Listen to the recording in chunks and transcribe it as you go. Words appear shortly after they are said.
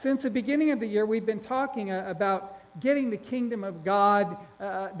Since the beginning of the year, we've been talking about getting the kingdom of God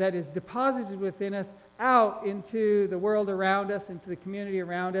that is deposited within us out into the world around us, into the community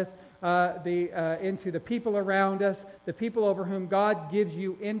around us, into the people around us, the people over whom God gives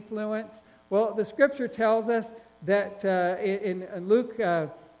you influence. Well, the Scripture tells us that in Luke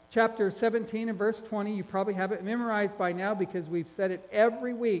chapter 17 and verse 20, you probably have it memorized by now because we've said it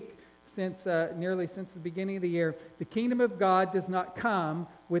every week since the beginning of the year. The kingdom of God does not come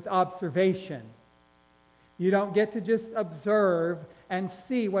with observation. You don't get to just observe and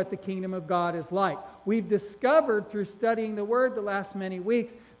see what the kingdom of God is like. We've discovered through studying the Word the last many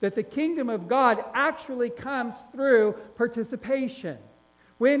weeks that the kingdom of God actually comes through participation.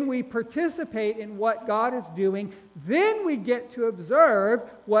 When we participate in what God is doing, then we get to observe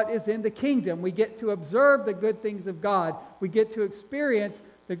what is in the kingdom. We get to observe the good things of God. We get to experience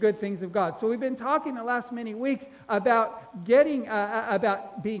the good things of God. So we've been talking the last many weeks about becoming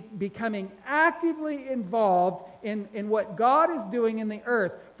actively involved in what God is doing in the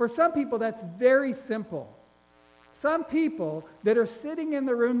earth. For some people, that's very simple. Some people that are sitting in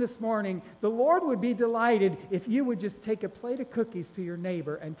the room this morning, the Lord would be delighted if you would just take a plate of cookies to your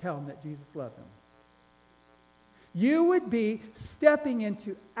neighbor and tell him that Jesus loves him. You would be stepping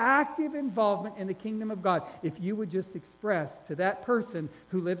into active involvement in the kingdom of God if you would just express to that person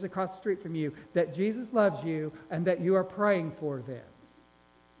who lives across the street from you that Jesus loves you and that you are praying for them.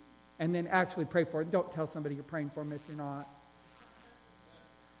 And then actually pray for them. Don't tell somebody you're praying for them if you're not.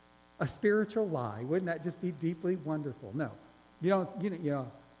 A spiritual lie. Wouldn't that just be deeply wonderful? No.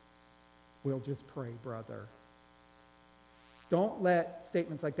 We'll just pray, brother. Don't let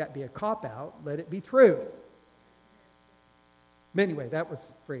statements like that be a cop-out. Let it be truth. But anyway, that was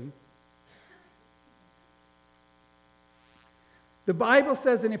free. The Bible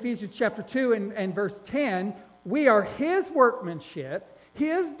says in Ephesians chapter 2 and verse 10, we are His workmanship,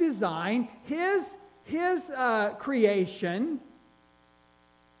 His design, His creation,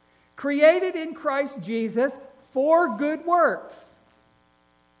 created in Christ Jesus for good works.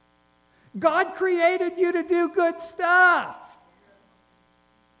 God created you to do good stuff.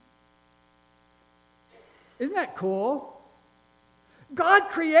 Isn't that cool? God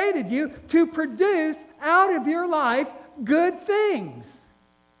created you to produce out of your life good things.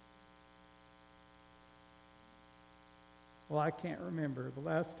 Well, I can't remember the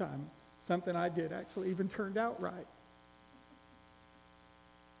last time something I did actually even turned out right.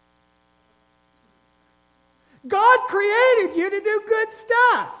 God created you to do good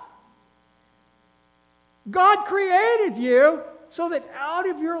stuff. God created you so that out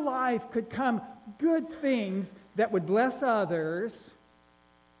of your life could come good things that would bless others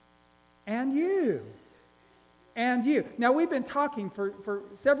and you. And you. Now, we've been talking for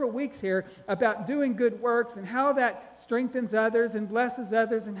several weeks here about doing good works and how that strengthens others and blesses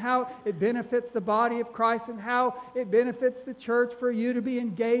others and how it benefits the body of Christ and how it benefits the church for you to be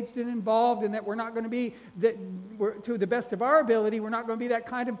engaged and involved, and that we're not going to be, to the best of our ability, we're not going to be that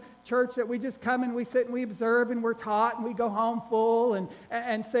kind of church that we just come and we sit and we observe and we're taught and we go home full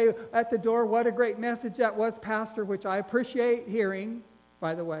and say at the door, what a great message that was, Pastor, which I appreciate hearing,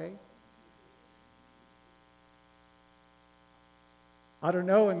 by the way. I don't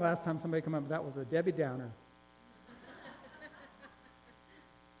know when the last time somebody came up, that was a Debbie Downer.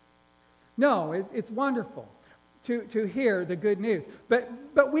 No, it's wonderful to hear the good news. But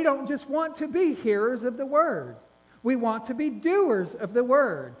we don't just want to be hearers of the word. We want to be doers of the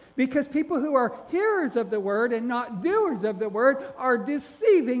word. Because people who are hearers of the word and not doers of the word are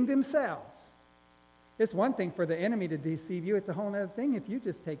deceiving themselves. It's one thing for the enemy to deceive you. It's a whole other thing if you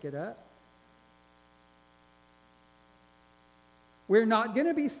just take it up. We're not going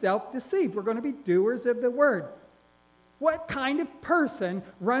to be self-deceived. We're going to be doers of the word. What kind of person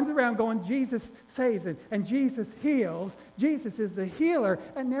runs around going, Jesus saves and Jesus heals, Jesus is the healer,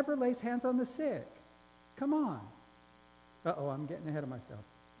 and never lays hands on the sick? Come on. Uh-oh, I'm getting ahead of myself.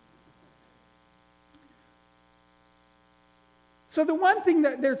 So the one thing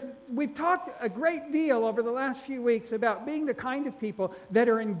we've talked a great deal over the last few weeks about being the kind of people that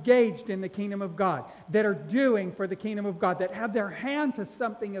are engaged in the kingdom of God, that are doing for the kingdom of God, that have their hand to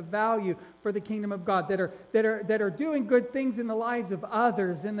something of value for the kingdom of God, that are doing good things in the lives of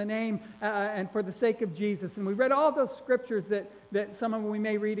others in the name and for the sake of Jesus. And we read all those scriptures that some of them we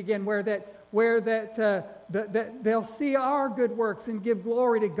may read again, where they'll see our good works and give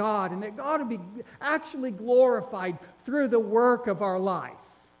glory to God, and that God will be actually glorified through the work of our life,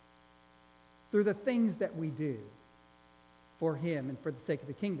 through the things that we do for Him and for the sake of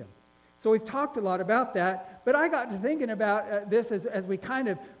the kingdom. So we've talked a lot about that, but I got to thinking about this as we kind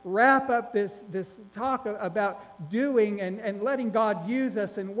of wrap up this talk about doing and letting God use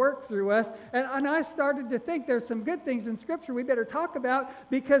us and work through us. And I started to think there's some good things in Scripture we better talk about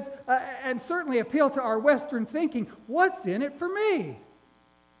because, and certainly appeal to our Western thinking, what's in it for me?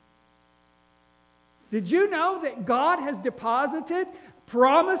 Did you know that God has deposited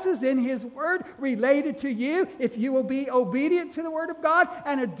promises in His Word related to you if you will be obedient to the Word of God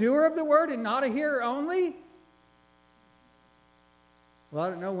and a doer of the Word and not a hearer only? Well, I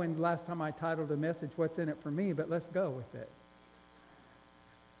don't know when the last time I titled a message, What's in it for me, but let's go with it.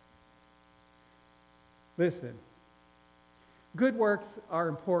 Listen, good works are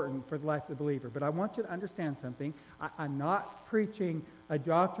important for the life of the believer, but I want you to understand something. I'm not preaching a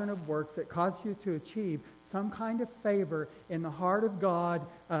doctrine of works that causes you to achieve some kind of favor in the heart of God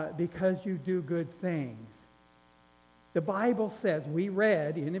because you do good things. The Bible says, we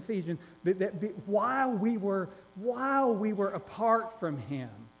read in Ephesians, that while we were apart from Him,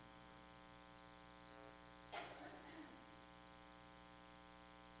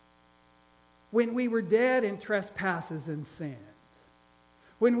 when we were dead in trespasses and sins,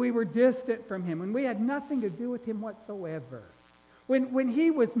 when we were distant from Him, when we had nothing to do with Him whatsoever,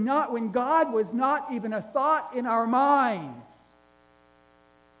 when God was not even a thought in our minds,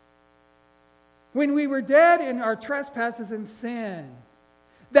 when we were dead in our trespasses and sin,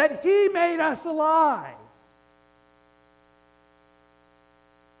 that He made us alive.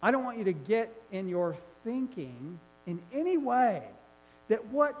 I don't want you to get in your thinking in any way that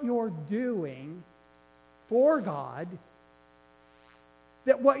what you're doing for God,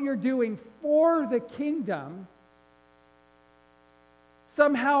 that what you're doing for the kingdom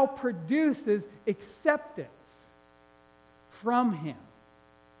somehow produces acceptance from Him.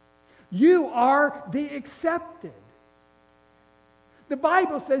 You are the accepted. The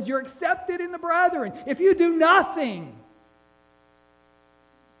Bible says you're accepted in the brethren. If you do nothing,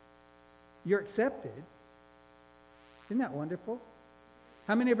 you're accepted. Isn't that wonderful?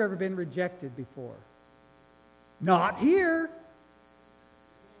 How many have ever been rejected before? Not here.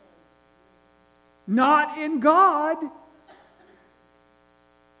 Not in God.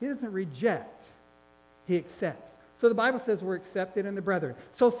 He doesn't reject. He accepts. So the Bible says we're accepted in the brethren.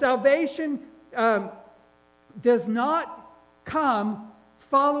 So salvation does not come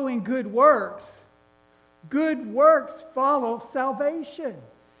following good works. Good works follow salvation.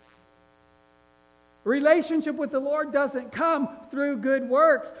 A relationship with the Lord doesn't come through good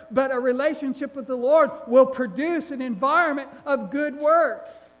works, but a relationship with the Lord will produce an environment of good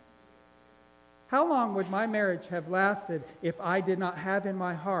works. How long would my marriage have lasted if I did not have in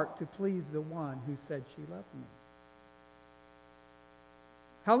my heart to please the one who said she loved me?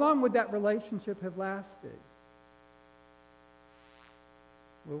 How long would that relationship have lasted?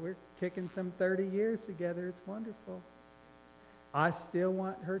 Well, we're kicking some 30 years together. It's wonderful. I still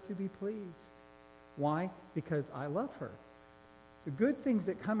want her to be pleased. Why? Because I love her. The good things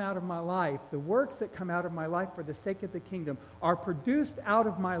that come out of my life, the works that come out of my life for the sake of the kingdom, are produced out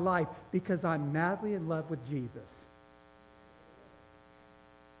of my life because I'm madly in love with Jesus.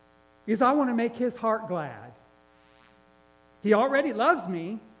 Because I want to make His heart glad. He already loves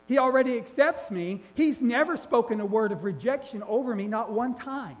me. He already accepts me. He's never spoken a word of rejection over me, not one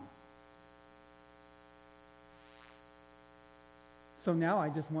time. So now I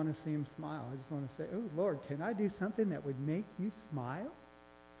just want to see Him smile. I just want to say, oh, Lord, can I do something that would make you smile?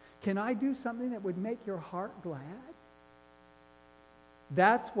 Can I do something that would make your heart glad?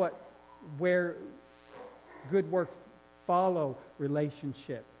 That's where good works follow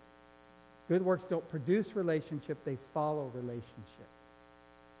relationship. Good works don't produce relationship, they follow relationship.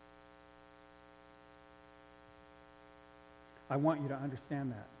 I want you to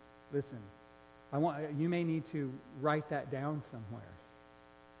understand that. Listen. You may need to write that down somewhere.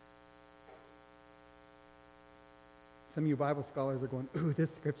 Some of you Bible scholars are going, ooh,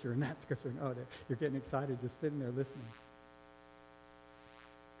 this scripture and that scripture. And oh, you're getting excited just sitting there listening.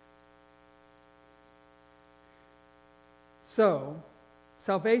 So,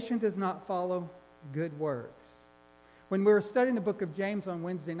 salvation does not follow good works. When we were studying the book of James on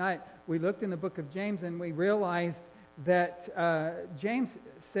Wednesday night, we looked in the book of James and we realized that James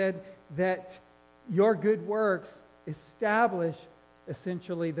said that your good works establish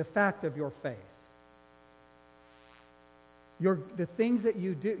essentially the fact of your faith. The things that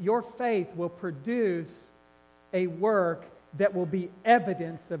you do, your faith will produce a work that will be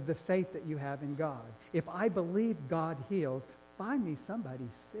evidence of the faith that you have in God. If I believe God heals, find me somebody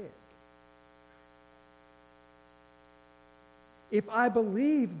sick. if I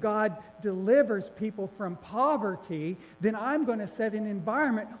believe God delivers people from poverty, then I'm going to set an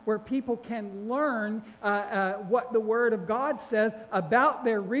environment where people can learn what the Word of God says about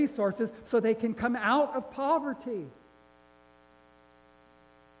their resources so they can come out of poverty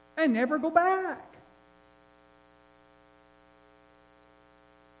and never go back.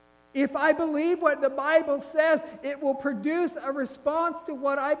 If I believe what the Bible says, it will produce a response to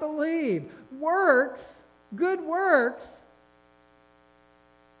what I believe. Works, good works,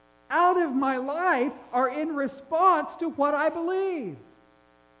 out of my life are in response to what I believe.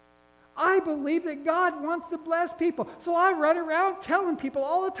 I believe that God wants to bless people. So I run around telling people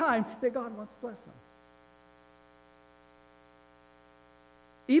all the time that God wants to bless them.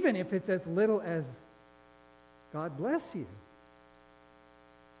 Even if it's as little as, God bless you.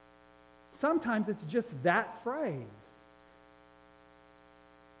 Sometimes it's just that phrase.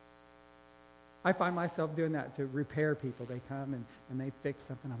 I find myself doing that to repair people. They come and they fix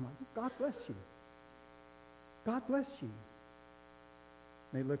something. I'm like, God bless you. God bless you.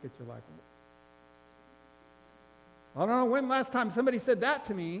 They look at you like, I don't know when last time somebody said that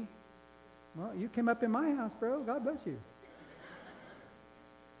to me. Well, you came up in my house, bro. God bless you.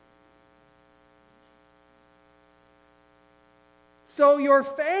 So your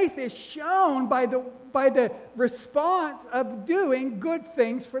faith is shown by the response of doing good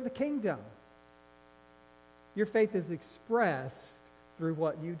things for the kingdom. Your faith is expressed through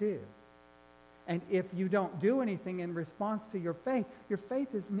what you do. And if you don't do anything in response to your faith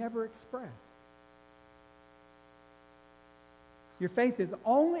is never expressed. Your faith is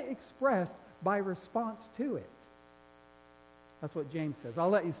only expressed by response to it. That's what James says. I'll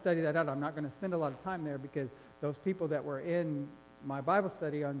let you study that out. I'm not going to spend a lot of time there because those people that were in my Bible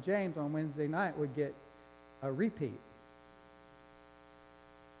study on James on Wednesday night would get a repeat.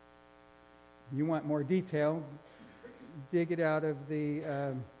 You want more detail, dig it out of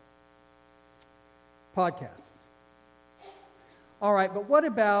the podcast. All right, but what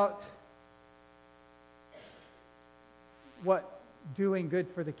about what doing good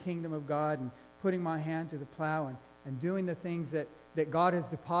for the kingdom of God and putting my hand to the plow and doing the things that God has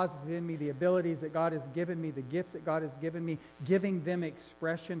deposited in me, the abilities that God has given me, the gifts that God has given me, giving them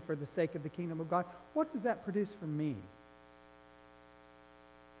expression for the sake of the kingdom of God? What does that produce for me?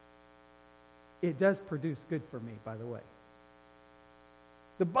 It does produce good for me, by the way.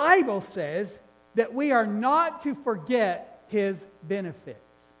 The Bible says that we are not to forget His benefits.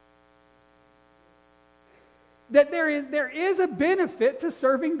 That there is a benefit to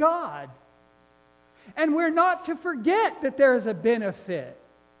serving God. And we're not to forget that there is a benefit.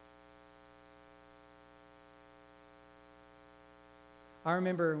 I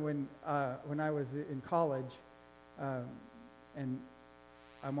remember when I was in college, and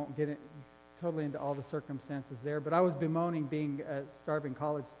I won't get totally into all the circumstances there, but I was bemoaning being a starving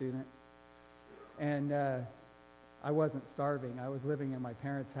college student. And I wasn't starving. I was living in my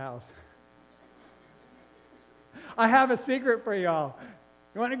parents' house. I have a secret for y'all.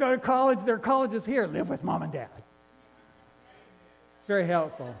 You want to go to college? There are colleges here. Live with mom and dad. It's very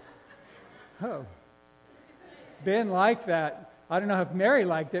helpful. Oh. Ben liked that. I don't know if Mary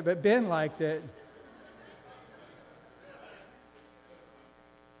liked it, but Ben liked it.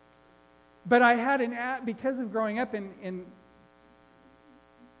 But I had because of growing up in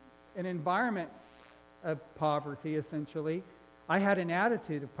an environment of poverty, essentially, I had an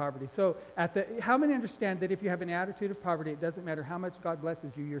attitude of poverty. So how many understand that if you have an attitude of poverty, it doesn't matter how much God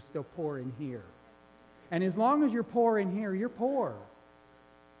blesses you, you're still poor in here. And as long as you're poor in here, you're poor.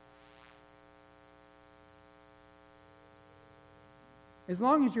 As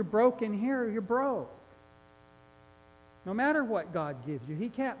long as you're broke in here, you're broke. No matter what God gives you, He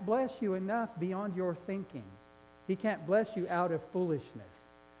can't bless you enough beyond your thinking. He can't bless you out of foolishness.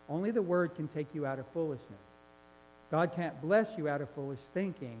 Only the Word can take you out of foolishness. God can't bless you out of foolish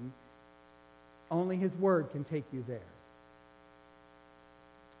thinking. Only His Word can take you there.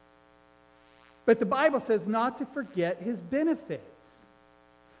 But the Bible says not to forget His benefits.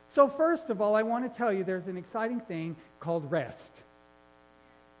 So first of all, I want to tell you there's an exciting thing called rest.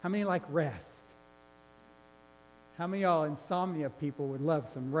 How many like rest? How many of y'all insomnia people would love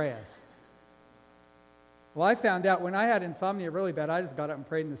some rest? Well, I found out when I had insomnia really bad, I just got up and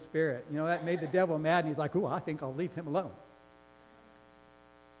prayed in the Spirit. You know, that made the devil mad, and he's like, ooh, I think I'll leave him alone.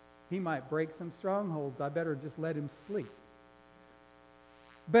 He might break some strongholds. I better just let him sleep.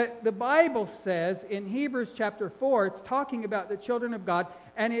 But the Bible says in Hebrews chapter 4, it's talking about the children of God,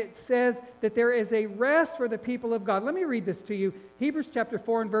 and it says that there is a rest for the people of God. Let me read this to you. Hebrews chapter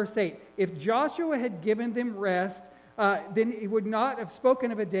 4 and verse 8. If Joshua had given them rest then he would not have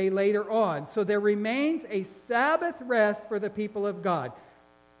spoken of a day later on. So there remains a Sabbath rest for the people of God.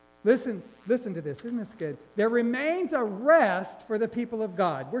 Listen to this. Isn't this good? There remains a rest for the people of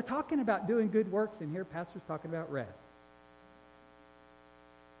God. We're talking about doing good works, and here Pastor's talking about rest.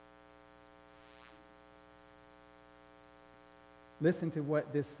 Listen to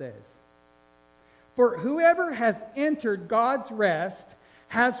what this says. For whoever has entered God's rest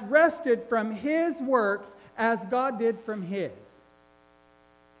has rested from his works as God did from his.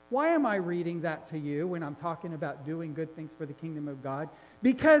 Why am I reading that to you when I'm talking about doing good things for the kingdom of God?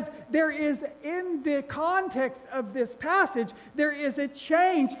 Because there is, in the context of this passage, there is a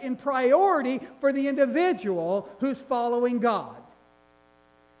change in priority for the individual who's following God.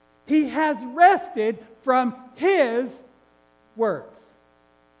 He has rested from his works.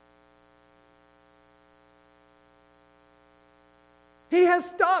 He has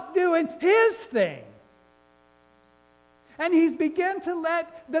stopped doing his thing. And he's begun to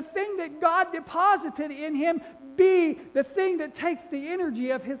let the thing that God deposited in him be the thing that takes the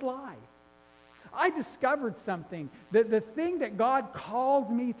energy of his life. I discovered something, that the thing that God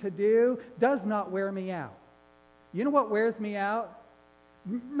called me to do does not wear me out. You know what wears me out?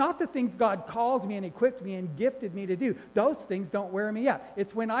 Not the things God called me and equipped me and gifted me to do. Those things don't wear me out.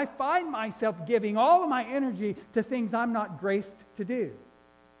 It's when I find myself giving all of my energy to things I'm not graced to do.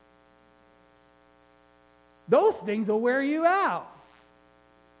 Those things will wear you out.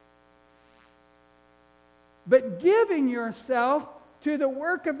 But giving yourself to the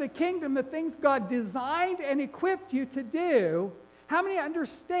work of the kingdom, the things God designed and equipped you to do, how many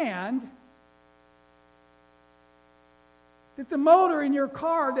understand that the motor in your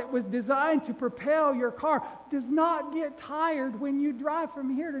car that was designed to propel your car does not get tired when you drive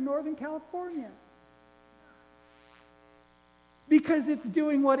from here to Northern California? Because it's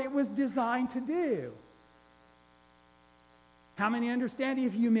doing what it was designed to do. How many understand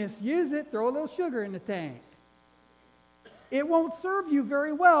if you misuse it, throw a little sugar in the tank? It won't serve you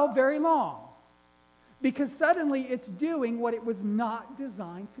very well very long. Because suddenly it's doing what it was not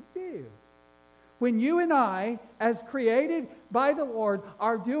designed to do. When you and I, as created by the Lord,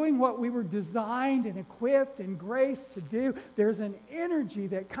 are doing what we were designed and equipped and graced to do, there's an energy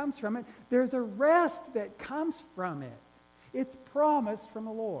that comes from it. There's a rest that comes from it. It's promised from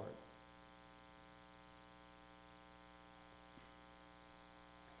the Lord.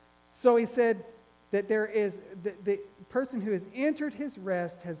 So he said that there is the person who has entered his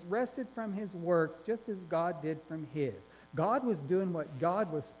rest has rested from his works just as God did from his. God was doing what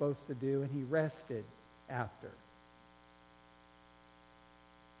God was supposed to do, and he rested after.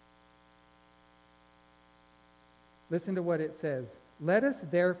 Listen to what it says. Let us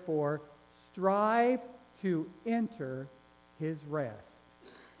therefore strive to enter his rest.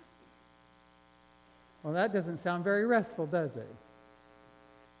 Well, that doesn't sound very restful, does it?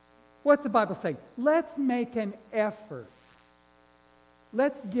 What's the Bible saying? Let's make an effort.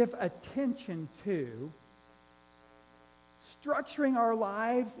 Let's give attention to structuring our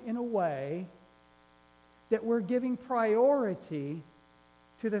lives in a way that we're giving priority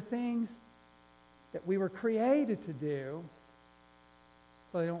to the things that we were created to do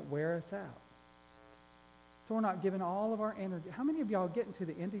so they don't wear us out. So we're not giving all of our energy. How many of y'all getting to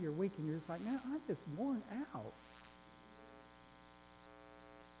the end of your week and you're just like, man, I'm just worn out?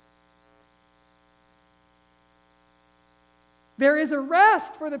 There is a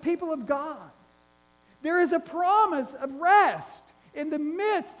rest for the people of God. There is a promise of rest in the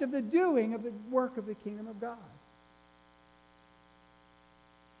midst of the doing of the work of the kingdom of God.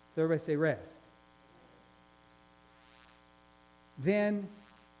 So everybody say rest. Then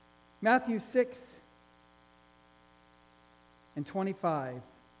Matthew 6 and 25.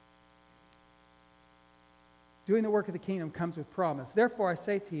 Doing the work of the kingdom comes with promise. Therefore I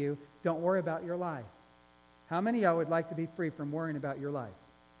say to you, don't worry about your life. How many of y'all would like to be free from worrying about your life?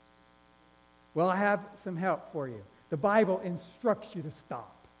 Well, I have some help for you. The Bible instructs you to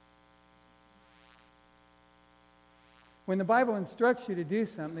stop. When the Bible instructs you to do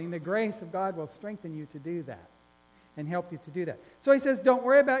something, the grace of God will strengthen you to do that and help you to do that. So he says, don't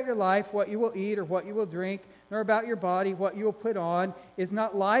worry about your life, what you will eat or what you will drink, nor about your body, what you will put on. Is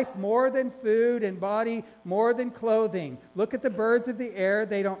not life more than food and body more than clothing? Look at the birds of the air.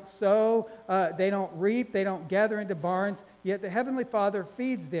 They don't sow, they don't reap, they don't gather into barns, yet the Heavenly Father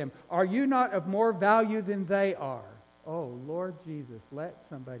feeds them. Are you not of more value than they are? Oh, Lord Jesus, let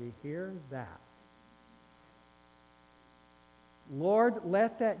somebody hear that. Lord,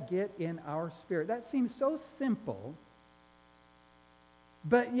 let that get in our spirit. That seems so simple,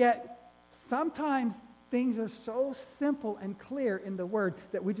 but yet sometimes things are so simple and clear in the Word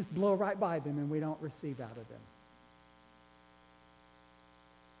that we just blow right by them and we don't receive out of them.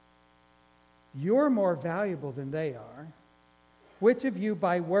 You're more valuable than they are. Which of you,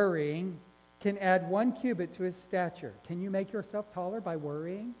 by worrying, can add 1 cubit to his stature? Can you make yourself taller by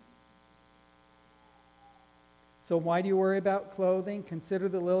worrying? So why do you worry about clothing? Consider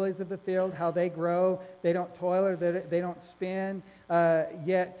the lilies of the field, how they grow. They don't toil or they don't spin.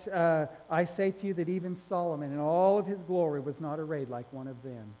 Yet I say to you that even Solomon in all of his glory was not arrayed like one of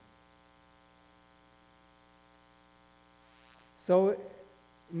them. So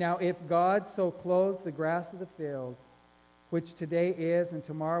now if God so clothes the grass of the field, which today is and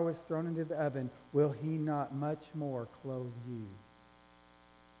tomorrow is thrown into the oven, will he not much more clothe you?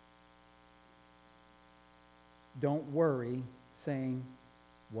 Don't worry, saying,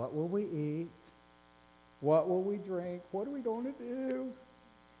 what will we eat? What will we drink? What are we going to do?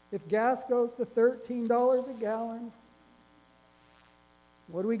 If gas goes to $13 a gallon,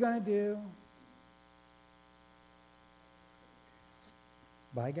 what are we going to do?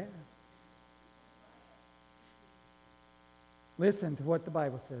 Buy gas. Listen to what the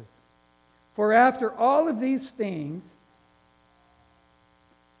Bible says. For after all of these things,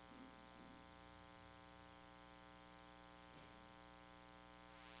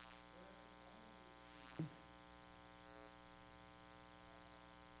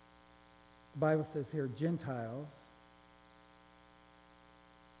 the Bible says here, Gentiles,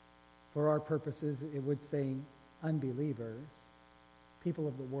 for our purposes, it would say unbelievers, people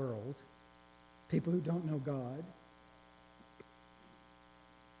of the world, people who don't know God.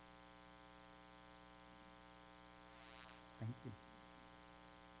 Thank you.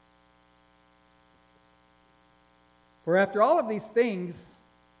 For after all of these things,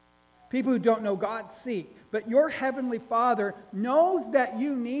 people who don't know God seek. But your heavenly Father knows that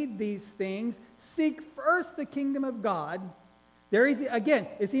you need these things. Seek first the kingdom of God. There is, again,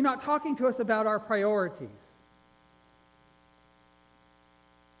 is he not talking to us about our priorities?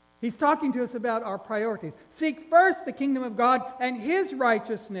 He's talking to us about our priorities. Seek first the kingdom of God and his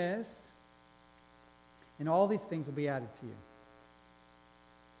righteousness, and all these things will be added to you.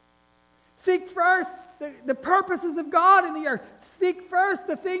 Seek first the purposes of God in the earth. Seek first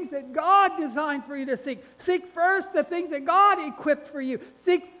the things that God designed for you to seek. Seek first the things that God equipped for you.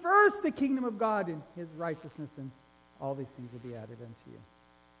 Seek first the kingdom of God and his righteousness, and all these things will be added unto you.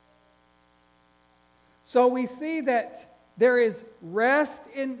 So we see that there is rest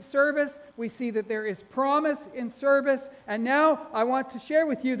in service. We see that there is promise in service. And now I want to share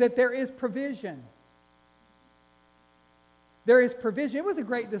with you that there is provision. There is provision. It was a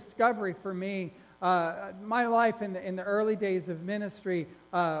great discovery for me. My life in the early days of ministry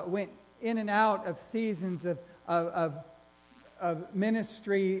went in and out of seasons of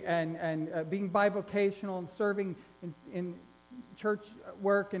ministry and being bivocational and serving in church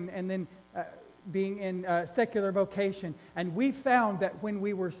work and then being in secular vocation. And we found that when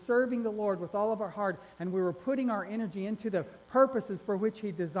we were serving the Lord with all of our heart and we were putting our energy into the purposes for which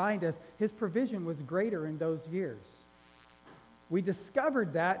he designed us, his provision was greater in those years. We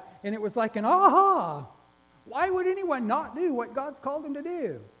discovered that, and it was like an aha. Why would anyone not do what God's called them to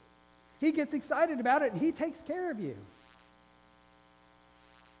do? He gets excited about it, and he takes care of you.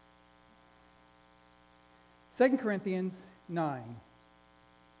 2 Corinthians 9.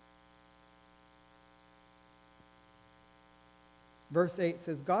 Verse 8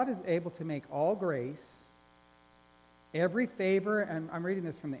 says, God is able to make all grace, every favor, and I'm reading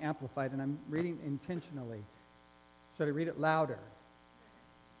this from the Amplified, and I'm reading intentionally. Should I read it louder?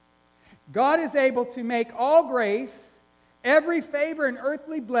 God is able to make all grace, every favor and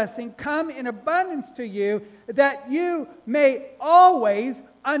earthly blessing come in abundance to you, that you may always,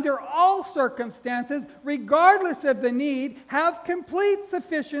 under all circumstances, regardless of the need, have complete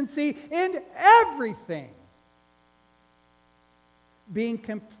sufficiency in everything. Being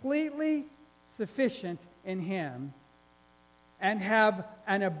completely sufficient in him, and have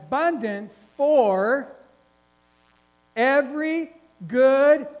an abundance for every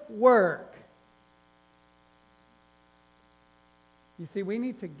good work. You see, we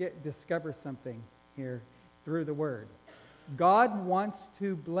need to discover something here through the Word. God wants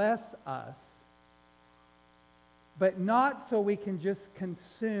to bless us, but not so we can just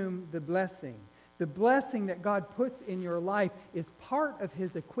consume the blessing. The blessing that God puts in your life is part of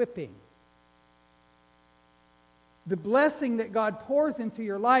his equipping. The blessing that God pours into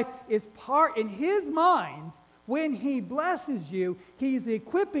your life is part, in his mind, when he blesses you, he's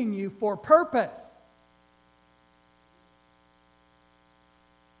equipping you for purpose.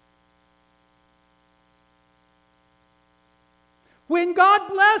 When God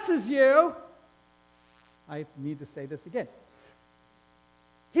blesses you, I need to say this again.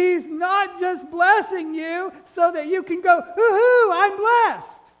 He's not just blessing you so that you can go, woohoo, I'm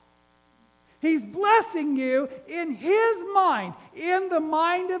blessed. He's blessing you in His mind, in the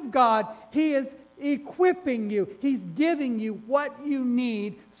mind of God. He is equipping you. He's giving you what you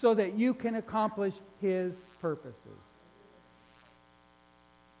need so that you can accomplish His purposes.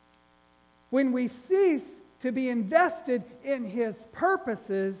 When we cease to be invested in His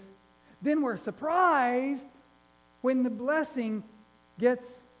purposes, then we're surprised when the blessing gets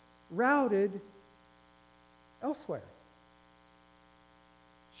routed elsewhere.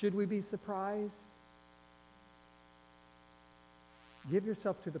 Should we be surprised? Give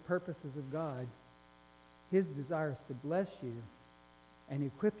yourself to the purposes of God. His desire is to bless you and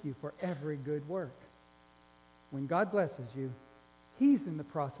equip you for every good work. When God blesses you, He's in the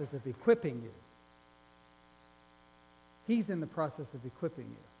process of equipping you. He's in the process of equipping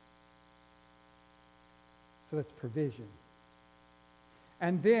you. So that's provision.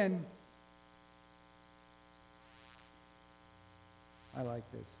 And then, I like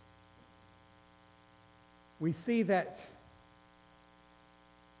this. We see that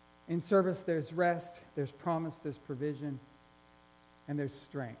in service there's rest, there's promise, there's provision, and there's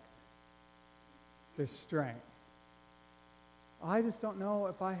strength. There's strength. I just don't know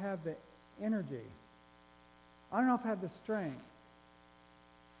if I have the energy. I don't know if I have the strength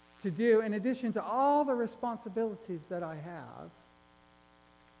to do, in addition to all the responsibilities that I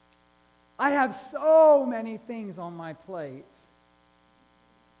have so many things on my plate.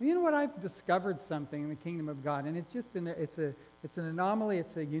 You know what? I've discovered something in the kingdom of God, and it's an anomaly.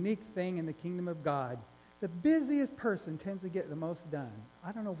 It's a unique thing in the kingdom of God. The busiest person tends to get the most done.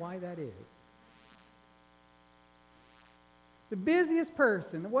 I don't know why that is. The busiest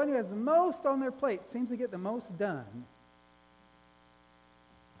person, the one who has the most on their plate, seems to get the most done.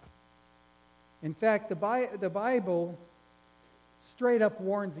 In fact, the Bible straight up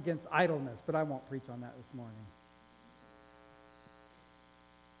warns against idleness, but I won't preach on that this morning.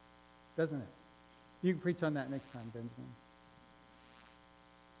 Doesn't it? You can preach on that next time, Benjamin.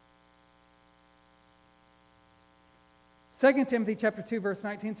 2 Timothy chapter 2, verse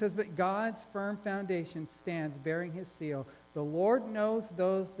 19 says, "But God's firm foundation stands, bearing His seal. The Lord knows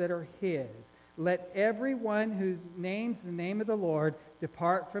those that are His. Let everyone who names the name of the Lord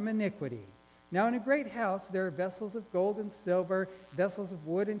depart from iniquity. Now in a great house there are vessels of gold and silver, vessels of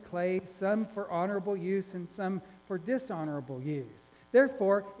wood and clay, some for honorable use and some for dishonorable use.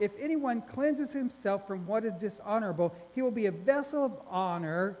 Therefore, if anyone cleanses himself from what is dishonorable, he will be a vessel of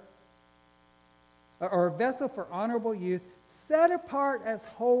honor, or a vessel for honorable use, set apart as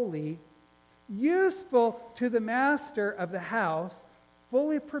holy, useful to the master of the house,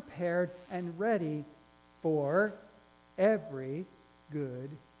 fully prepared and ready for every good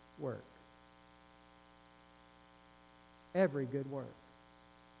work." Every good work.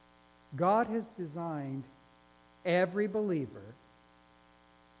 God has designed every believer.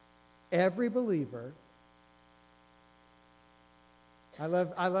 I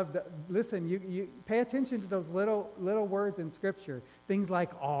love the, listen, you pay attention to those little words in Scripture. Things like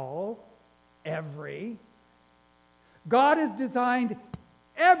all, every. God has designed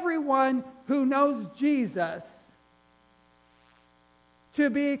everyone who knows Jesus to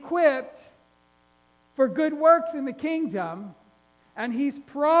be equipped for good works in the kingdom, and He's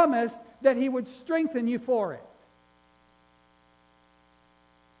promised that He would strengthen you for it.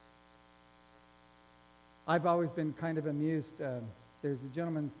 I've always been kind of amused. There's a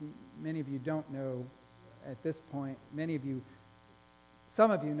gentleman many of you don't know at this point.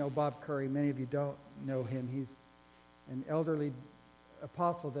 Some of you know Bob Curry. Many of you don't know him. He's an elderly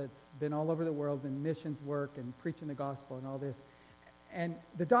apostle that's been all over the world in missions work and preaching the gospel and all this. And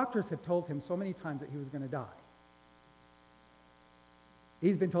the doctors have told him so many times that he was going to die.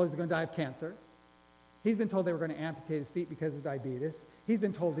 He's been told he's going to die of cancer. He's been told they were going to amputate his feet because of diabetes. He's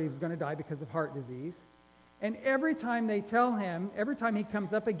been told he was going to die because of heart disease. And every time they tell him, every time he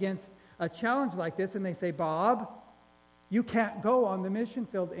comes up against a challenge like this, and they say, "Bob, you can't go on the mission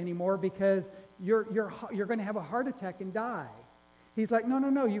field anymore because you're going to have a heart attack and die." He's like,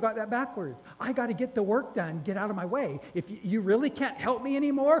 no, you got that backwards. I got to get the work done. Get out of my way. If you really can't help me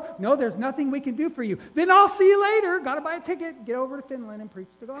anymore, no, there's nothing we can do for you. Then I'll see you later. Got to buy a ticket. Get over to Finland and preach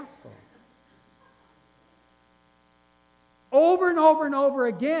the gospel. Over and over and over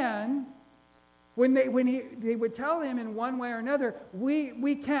again, when they would tell him in one way or another,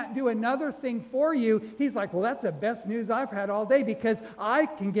 we can't do another thing for you. He's like, well, that's the best news I've had all day because I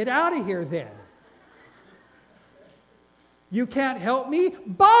can get out of here then. You can't help me?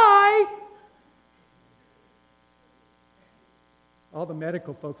 Bye! All the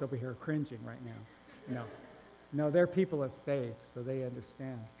medical folks over here are cringing right now. No, they're people of faith, so they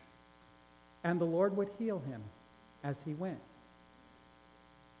understand. And the Lord would heal him as he went.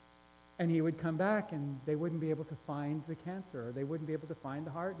 And he would come back and they wouldn't be able to find the cancer, or they wouldn't be able to find the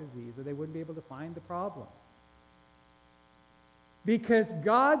heart disease, or they wouldn't be able to find the problem. Because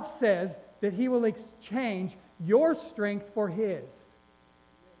God says that he will exchange your strength for his.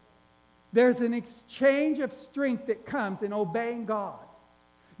 There's an exchange of strength that comes in obeying God.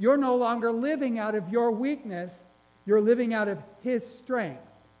 You're no longer living out of your weakness. You're living out of his strength.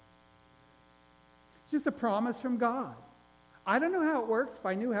 It's just a promise from God. I don't know how it works. If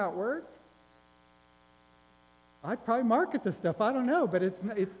I knew how it worked, I'd probably market this stuff. I don't know, but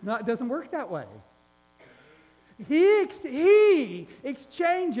it doesn't work that way. He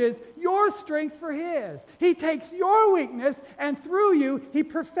exchanges your strength for his. He takes your weakness, and through you, he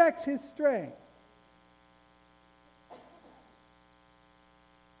perfects his strength.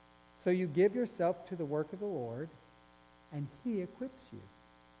 So you give yourself to the work of the Lord, and he equips you.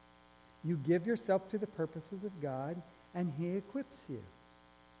 You give yourself to the purposes of God, and he equips you.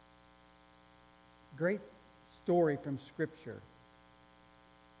 Great story from Scripture.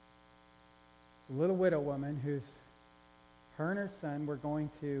 A little widow woman her and her son were going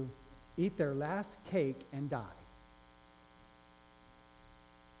to eat their last cake and die.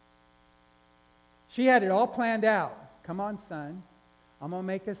 She had it all planned out. Come on, son. I'm going to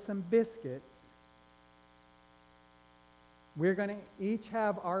make us some biscuits. We're going to each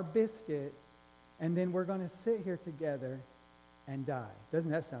have our biscuit, and then we're going to sit here together and die.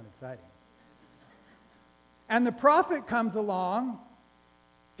 Doesn't that sound exciting? And the prophet comes along.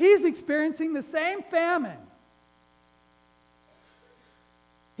 He's experiencing the same famine.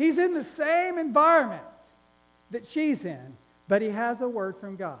 He's in the same environment that she's in, but he has a word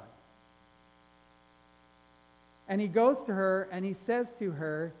from God. And he goes to her and he says to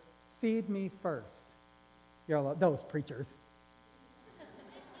her, "Feed me first." You're all, those preachers.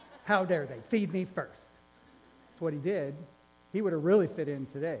 How dare they? Feed me first. That's what he did. He would have really fit in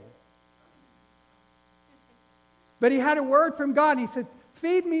today. But he had a word from God. And he said,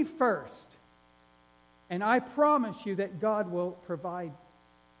 "Feed me first. And I promise you that God will provide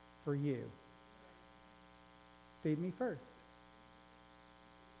for you. Feed me first."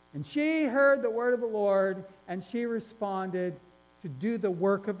 And she heard the word of the Lord, and she responded to do the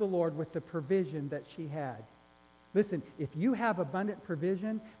work of the Lord with the provision that she had. Listen, if you have abundant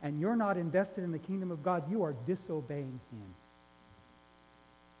provision and you're not invested in the kingdom of God, you are disobeying him.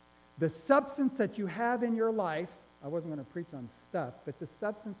 The substance that you have in your life, I wasn't going to preach on stuff, but the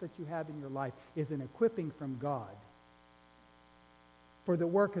substance that you have in your life is an equipping from God for the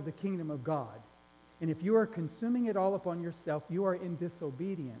work of the kingdom of God. And if you are consuming it all upon yourself, you are in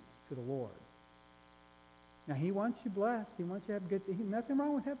disobedience to the Lord. Now, he wants you blessed. He wants you to have good. Nothing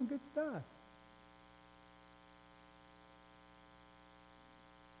wrong with having good stuff.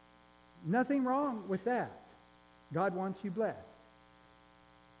 Nothing wrong with that. God wants you blessed.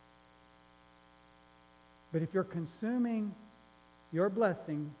 But if you're consuming your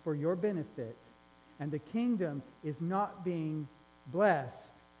blessing for your benefit, and the kingdom is not being blessed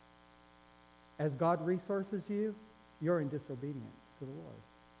as God resources you, you're in disobedience to the Lord.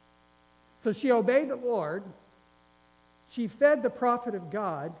 So she obeyed the Lord. She fed the prophet of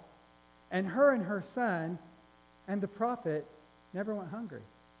God, and her son and the prophet never went hungry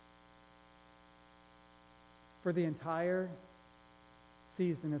for the entire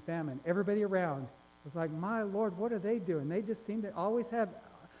season of famine. Everybody around was like, "My Lord, what are they doing? They just seem to always have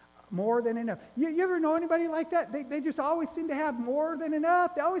more than enough." You ever know anybody like that? They just always seem to have more than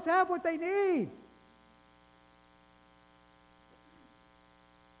enough. They always have what they need.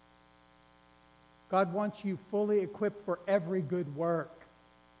 God wants you fully equipped for every good work.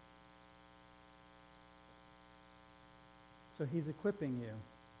 So he's equipping you.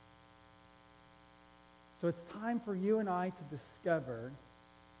 So it's time for you and I to discover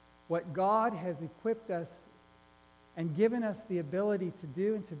what God has equipped us and given us the ability to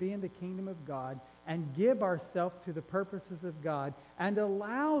do and to be in the kingdom of God, and give ourselves to the purposes of God and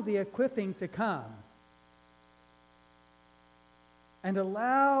allow the equipping to come. And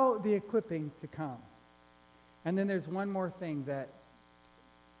allow the equipping to come. And then there's one more thing that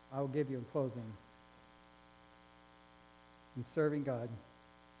I will give you in closing. In serving God,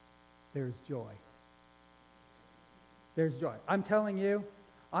 there's joy. There's joy. I'm telling you,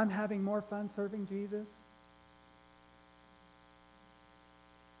 I'm having more fun serving Jesus.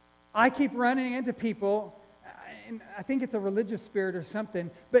 I keep running into people, and I think it's a religious spirit or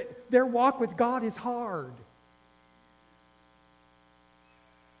something, but their walk with God is hard.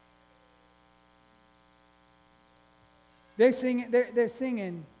 They're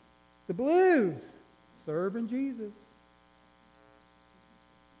singing the blues, serving Jesus.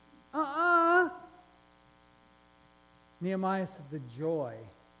 Nehemiah said the joy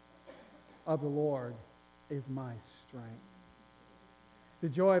of the Lord is my strength. The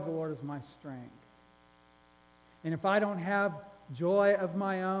joy of the Lord is my strength. And if I don't have joy of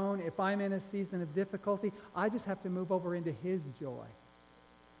my own, if I'm in a season of difficulty, I just have to move over into His joy.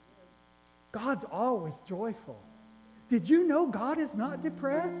 God's always joyful. Did you know God is not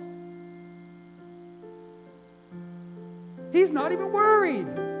depressed? He's not even worried.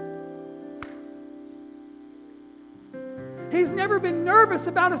 He's never been nervous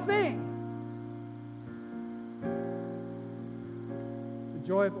about a thing. The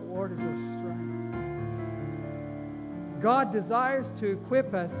joy of the Lord is our strength. God desires to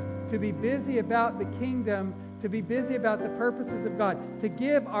equip us to be busy about the kingdom, to be busy about the purposes of God, to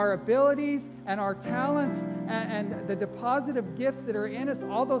give our abilities and our talents and the deposit of gifts that are in us,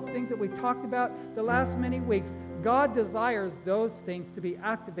 all those things that we've talked about the last many weeks. God desires those things to be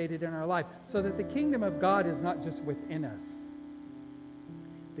activated in our life so that the kingdom of God is not just within us.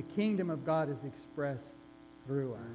 The kingdom of God is expressed through us.